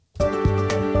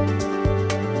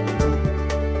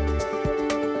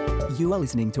You are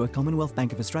listening to a Commonwealth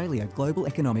Bank of Australia Global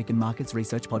Economic and Markets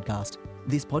Research podcast.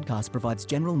 This podcast provides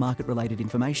general market-related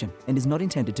information and is not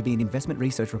intended to be an investment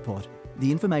research report.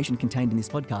 The information contained in this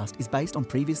podcast is based on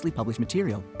previously published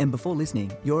material, and before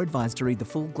listening, you're advised to read the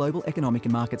full Global Economic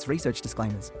and Markets Research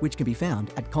disclaimers, which can be found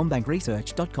at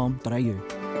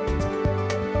commbankresearch.com.au.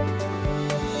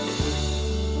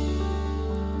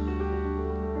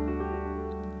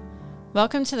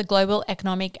 Welcome to the Global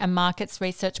Economic and Markets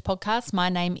Research Podcast. My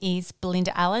name is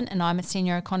Belinda Allen and I'm a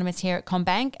Senior Economist here at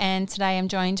CommBank, and today I'm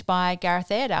joined by Gareth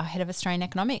Aird, our Head of Australian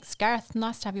Economics. Gareth,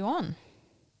 nice to have you on.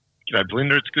 G'day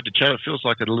Belinda, it's good to chat. It feels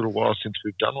like a little while since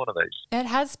we've done one of these. It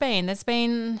has been. There's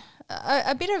been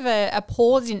a bit of a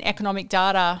pause in economic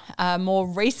data more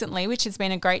recently, which has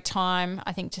been a great time,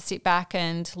 I think, to sit back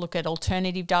and look at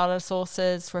alternative data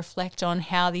sources, reflect on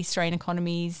how the Australian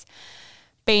economy's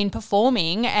been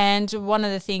performing. And one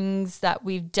of the things that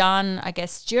we've done, I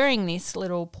guess, during this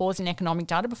little pause in economic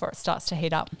data before it starts to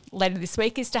heat up later this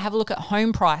week is to have a look at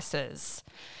home prices.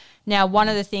 Now, one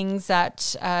of the things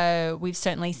that we've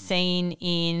certainly seen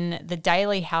in the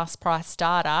daily house price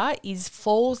data is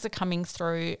falls are coming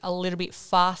through a little bit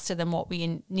faster than what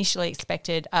we initially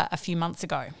expected a few months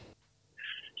ago.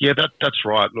 Yeah, that's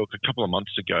right. Look, a couple of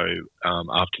months ago,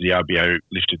 after the RBA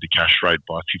lifted the cash rate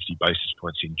by 50 basis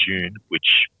points in June,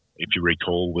 which, if you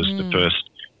recall, was the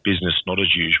first business not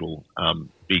as usual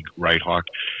big rate hike,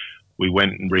 we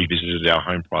went and revisited our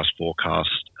home price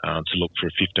forecast to look for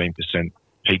a 15%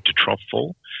 peak to trough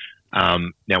fall.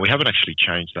 Now, we haven't actually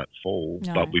changed that fall,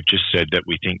 but we've just said that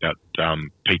we think that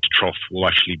peak to trough will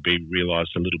actually be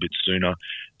realised a little bit sooner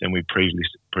than we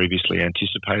previously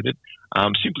anticipated,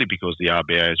 simply because the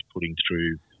RBA is putting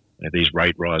through these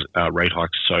rate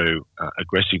hikes so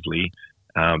aggressively.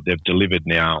 They've delivered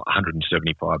now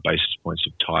 175 basis points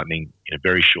of tightening in a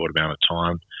very short amount of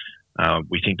time.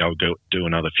 We think they'll do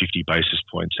another 50 basis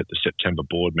points at the September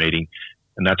board meeting,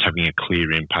 and that's having a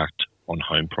clear impact on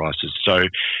home prices. So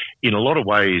in a lot of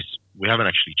ways, we haven't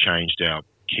actually changed our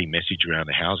key message around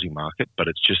the housing market, but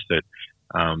it's just that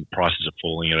prices are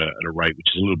falling at a rate which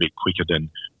is a little bit quicker than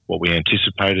what we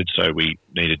anticipated. So we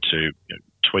needed to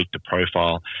tweak the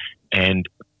profile. And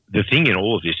the thing in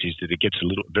all of this is that it gets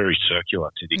very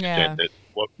circular to the extent that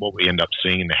what we end up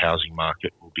seeing in the housing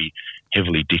market will be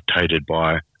heavily dictated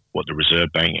by what the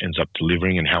Reserve Bank ends up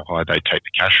delivering and how high they take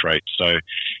the cash rate. So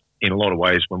in a lot of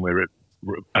ways, when we're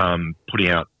putting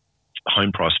out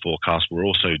home price forecasts, we're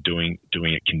also doing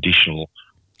it conditional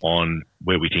on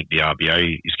where we think the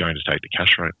RBA is going to take the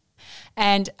cash rate.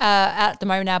 And at the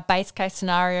moment, our base case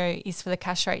scenario is for the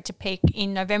cash rate to peak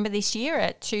in November this year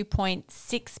at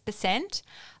 2.6%,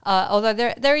 although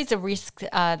there is a risk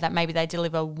that maybe they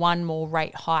deliver one more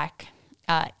rate hike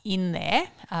in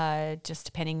there, just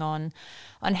depending on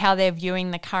how they're viewing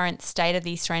the current state of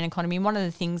the Australian economy. One of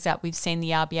the things that we've seen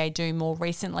the RBA do more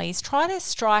recently is try to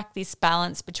strike this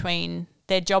balance between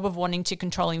their job of wanting to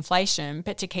control inflation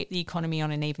but to keep the economy on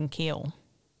an even keel.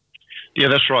 Yeah,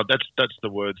 that's right. That's the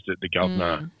words that the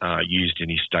Governor used in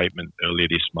his statement earlier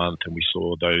this month, and we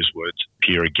saw those words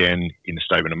appear again in the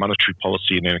Statement of Monetary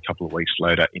Policy and then a couple of weeks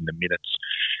later in the minutes.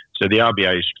 So the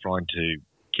RBA is trying to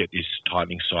get this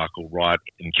tightening cycle right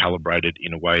and calibrated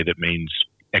in a way that means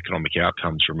economic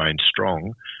outcomes remain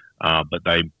strong, but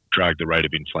they drag the rate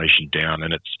of inflation down.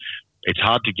 And it's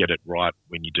hard to get it right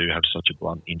when you do have such a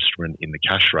blunt instrument in the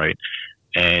cash rate.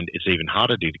 And it's even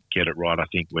harder to get it right, I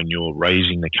think, when you're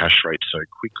raising the cash rate so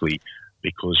quickly,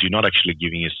 because you're not actually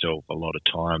giving yourself a lot of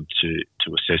time to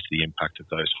assess the impact of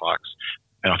those hikes.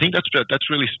 And I think that's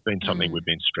really been something we've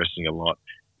been stressing a lot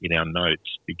in our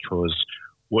notes, because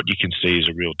what you can see is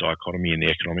a real dichotomy in the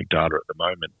economic data at the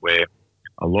moment, where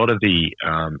a lot of the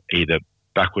either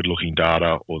backward-looking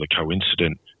data or the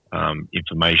coincident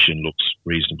information looks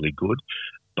reasonably good,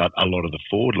 but a lot of the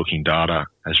forward-looking data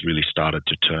has really started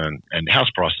to turn. And house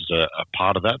prices are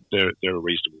part of that. They're a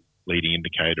reasonable leading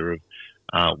indicator of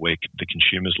where the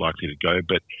consumer's likely to go.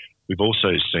 But we've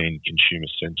also seen consumer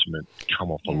sentiment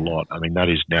come off a lot. I mean, that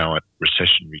is now at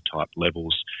recessionary-type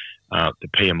levels. The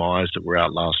PMIs that were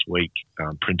out last week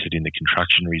printed in the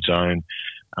contractionary zone.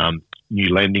 New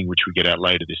lending, which we get out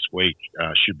later this week,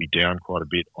 should be down quite a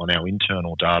bit on our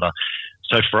internal data.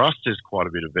 So for us, there's quite a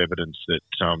bit of evidence that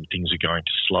things are going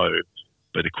to slow.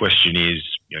 But the question is,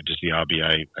 does the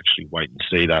RBA actually wait and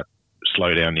see that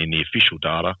slowdown in the official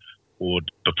data, or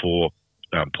before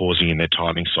pausing in their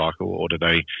tightening cycle, or do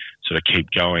they sort of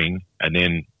keep going and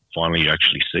then finally you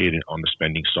actually see it on the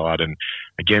spending side? And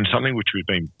again, something which we've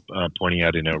been pointing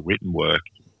out in our written work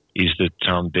is that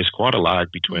there's quite a lag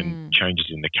between changes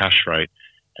in the cash rate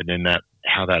and then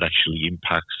how that actually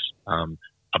impacts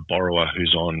a borrower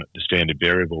who's on the standard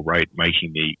variable rate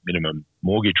making the minimum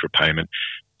mortgage repayment,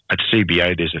 at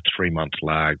CBA there's a 3-month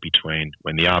lag between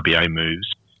when the RBA moves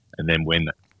and then when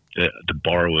the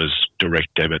borrower's direct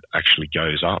debit actually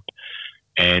goes up.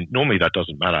 And normally that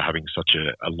doesn't matter, having such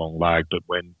a long lag, but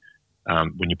when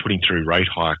you're putting through rate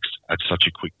hikes at such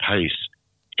a quick pace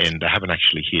and they haven't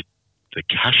actually hit the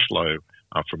cash flow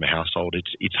from a household,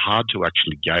 it's hard to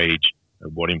actually gauge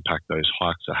what impact those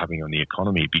hikes are having on the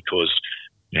economy, because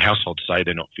households say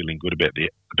they're not feeling good about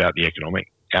the economic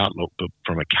outlook, but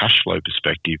from a cash flow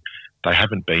perspective, they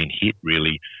haven't been hit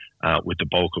really with the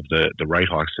bulk of the rate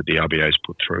hikes that the RBA's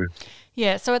put through.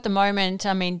 Yeah, so at the moment,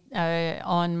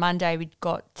 on Monday we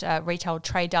got retail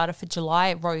trade data for July.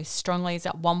 It rose strongly, it's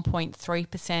at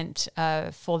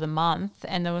 1.3% for the month,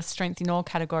 and there was strength in all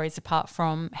categories apart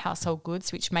from household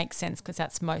goods, which makes sense because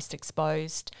that's most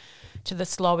exposed to the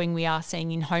slowing we are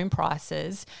seeing in home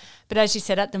prices. But as you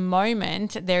said, at the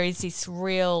moment, there is this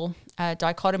real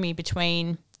dichotomy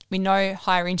between, we know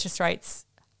higher interest rates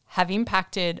have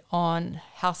impacted on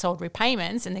household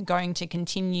repayments and they're going to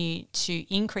continue to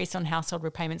increase on household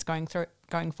repayments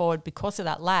going forward because of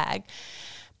that lag.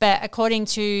 But according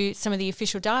to some of the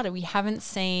official data, we haven't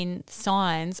seen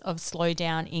signs of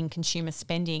slowdown in consumer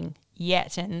spending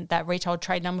yet. And that retail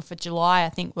trade number for July, I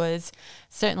think, was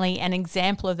certainly an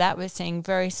example of that. We're seeing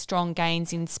very strong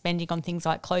gains in spending on things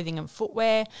like clothing and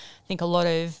footwear. I think a lot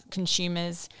of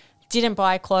consumers didn't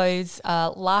buy clothes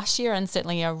last year and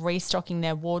certainly are restocking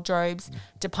their wardrobes.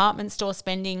 Department store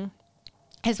spending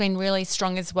has been really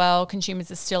strong as well.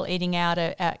 Consumers are still eating out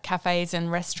at cafes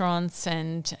and restaurants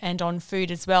and on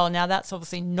food as well. Now, that's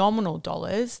obviously nominal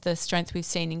dollars. The strength we've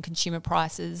seen in consumer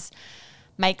prices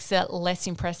makes it less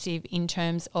impressive in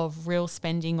terms of real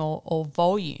spending or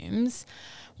volumes.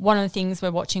 One of the things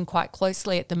we're watching quite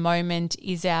closely at the moment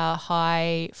is our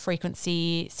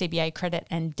high-frequency CBA credit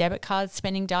and debit card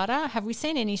spending data. Have we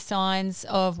seen any signs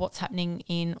of what's happening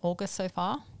in August so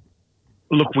far?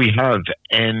 Look, we have,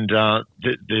 and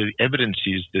the evidence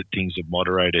is that things have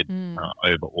moderated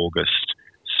over August.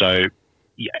 So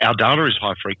our data is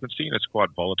high frequency and it's quite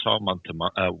volatile month to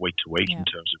month, week to week in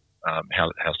terms of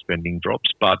how spending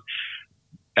drops. But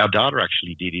our data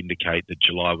actually did indicate that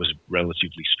July was a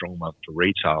relatively strong month for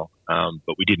retail,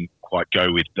 but we didn't quite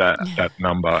go with that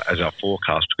number as our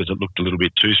forecast because it looked a little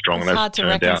bit too strong. It's hard to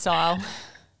reconcile.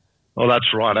 Well,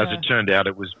 that's right. As it turned out,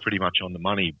 it was pretty much on the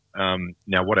money.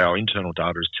 Now, what our internal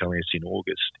data is telling us in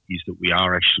August is that we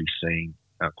are actually seeing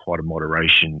quite a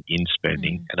moderation in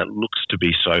spending, and it looks to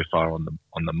be so far on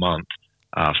the month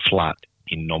flat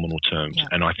in nominal terms. Yeah.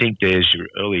 And I think there's your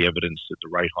early evidence that the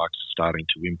rate hikes are starting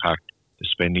to impact the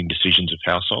spending decisions of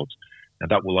households, and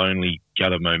that will only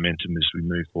gather momentum as we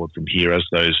move forward from here, as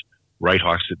those rate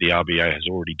hikes that the RBA has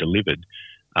already delivered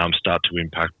start to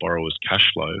impact borrowers' cash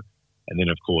flow. And then,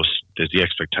 of course, there's the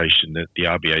expectation that the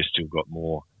RBA's still got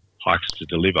more hikes to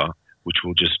deliver, which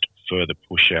will just further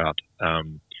push out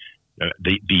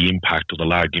the impact, or the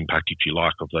lagged impact, if you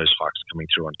like, of those hikes coming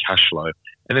through on cash flow.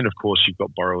 And then, of course, you've got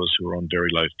borrowers who are on very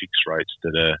low fixed rates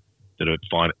that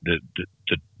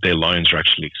their loans are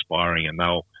actually expiring, and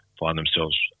they'll find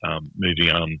themselves moving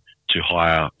on to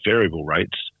higher variable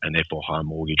rates and therefore higher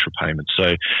mortgage repayments.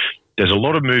 So there's a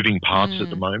lot of moving parts at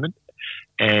the moment.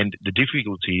 And the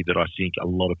difficulty that I think a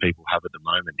lot of people have at the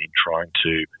moment in trying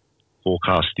to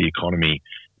forecast the economy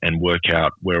and work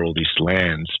out where all this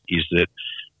lands is that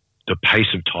the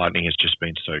pace of tightening has just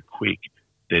been so quick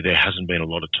that there hasn't been a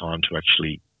lot of time to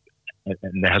actually,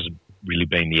 and there hasn't really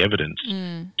been the evidence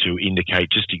to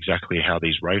indicate just exactly how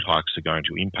these rate hikes are going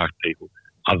to impact people,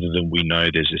 other than we know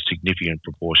there's a significant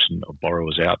proportion of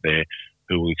borrowers out there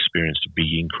who will experience a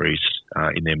big increase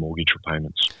in their mortgage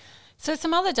repayments. So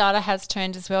some other data has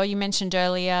turned as well. You mentioned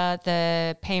earlier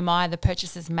the PMI, the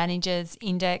Purchasing Managers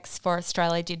Index for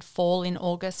Australia, did fall in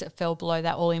August. It fell below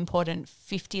that all-important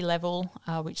 50 level,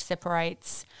 which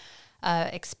separates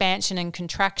expansion and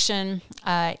contraction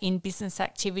in business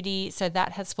activity. So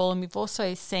that has fallen. We've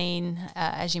also seen,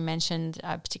 as you mentioned,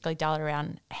 particularly data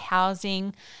around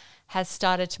housing has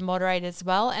started to moderate as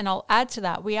well. And I'll add to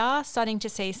that, we are starting to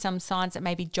see some signs that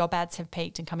maybe job ads have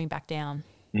peaked and coming back down.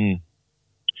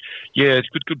 Yeah, it's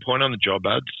a good point on the job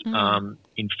ads.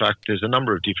 In fact, there's a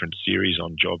number of different series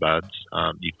on job ads.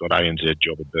 You've got ANZ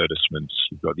job advertisements,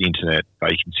 you've got the Internet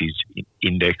Vacancies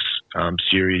Index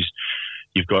series,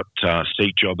 you've got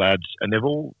Seek job ads, and they've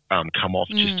all come off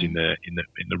just in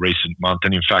the recent month.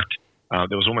 And in fact,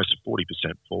 there was almost a 40%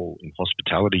 fall in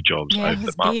hospitality jobs over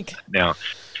the month. Big. Now,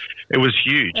 it was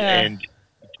huge, and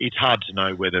it's hard to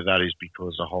know whether that is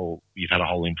because you've had a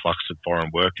whole influx of foreign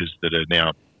workers that are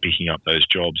now picking up those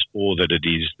jobs, or that it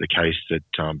is the case that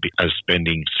as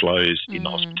spending slows in the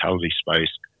hospitality space,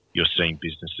 you're seeing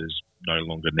businesses no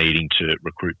longer needing to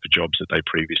recruit for jobs that they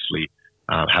previously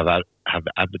have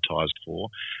advertised for.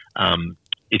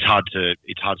 It's hard to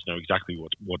know exactly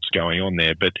what's going on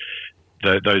there, but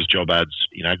those job ads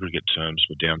in aggregate terms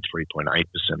were down 3.8%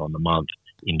 on the month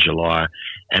in July,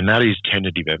 and that is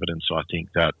tentative evidence, I think,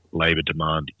 that labour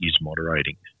demand is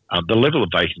moderating. The level of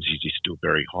vacancies is still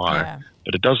very high,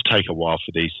 but it does take a while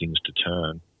for these things to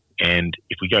turn. And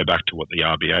if we go back to what the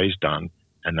RBA's done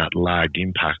and that lagged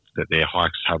impact that their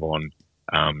hikes have on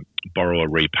borrower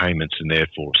repayments and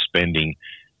therefore spending,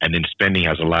 and then spending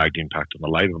has a lagged impact on the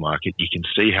labour market, you can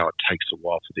see how it takes a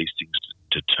while for these things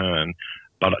to turn.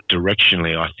 But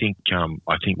directionally, I think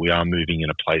we are moving in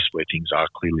a place where things are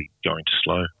clearly going to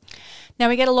slow. Now,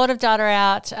 we get a lot of data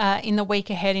out in the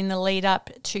week ahead in the lead up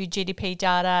to GDP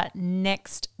data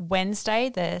next Wednesday,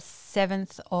 the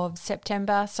 7th of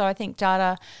September. So I think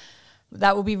data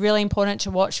that will be really important to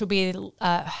watch will be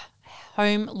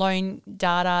home loan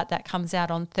data that comes out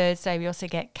on Thursday. We also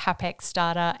get CapEx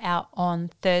data out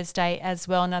on Thursday as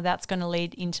well. Now, that's going to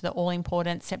lead into the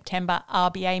all-important September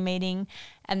RBA meeting,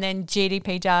 and then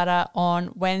GDP data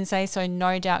on Wednesday. So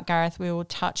no doubt, Gareth, we will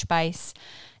touch base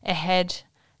ahead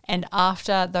and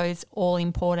after those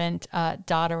all-important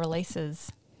data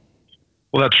releases.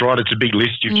 Well, that's right. It's a big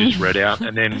list you've just read out.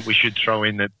 And then we should throw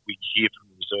in that we hear from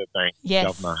the Reserve Bank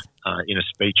Governor in a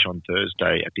speech on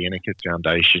Thursday at the Ennekert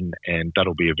Foundation, and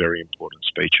that'll be a very important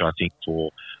speech, I think,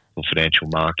 for financial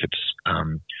markets.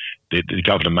 The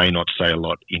Governor may not say a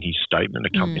lot in his statement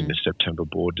accompanying the September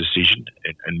board decision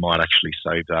and might actually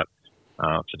save that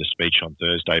for the speech on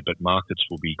Thursday, but markets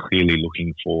will be clearly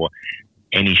looking for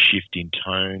any shift in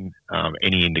tone,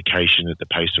 any indication that the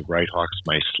pace of rate hikes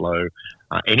may slow,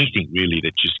 anything really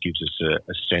that just gives us a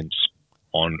sense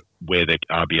on where the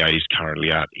RBA is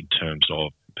currently at in terms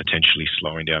of potentially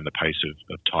slowing down the pace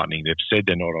of tightening. They've said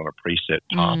they're not on a preset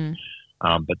path,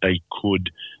 but they could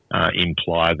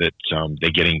imply that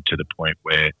they're getting to the point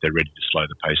where they're ready to slow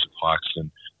the pace of hikes.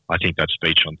 And I think that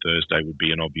speech on Thursday would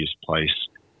be an obvious place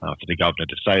for the Governor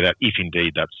to say that, if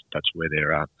indeed that's where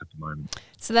they're at the moment.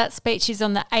 So that speech is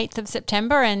on the 8th of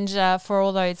September, and for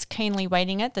all those keenly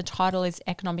waiting it, the title is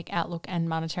Economic Outlook and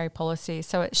Monetary Policy.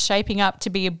 So it's shaping up to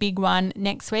be a big one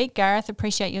next week. Gareth,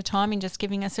 appreciate your time in just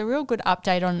giving us a real good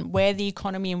update on where the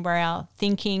economy and where our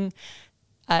thinking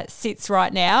sits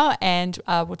right now, and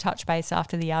we'll touch base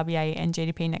after the RBA and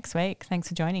GDP next week. Thanks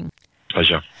for joining.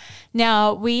 Pleasure.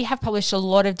 Now, we have published a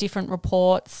lot of different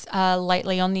reports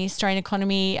lately on the Australian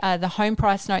economy. The home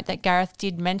price note that Gareth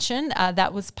did mention,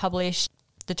 that was published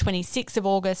the 26th of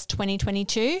August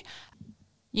 2022.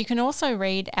 You can also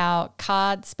read our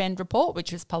card spend report,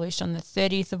 which was published on the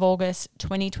 30th of August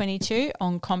 2022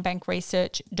 on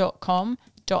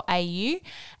commbankresearch.com.au,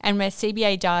 and where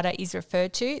CBA data is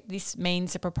referred to, this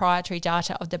means the proprietary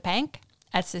data of the bank.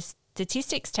 As the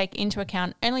statistics take into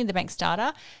account only the bank's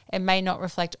data, it may not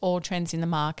reflect all trends in the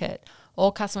market.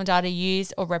 All customer data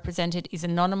used or represented is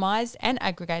anonymised and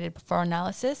aggregated for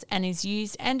analysis and is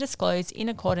used and disclosed in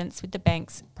accordance with the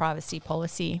bank's privacy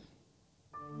policy.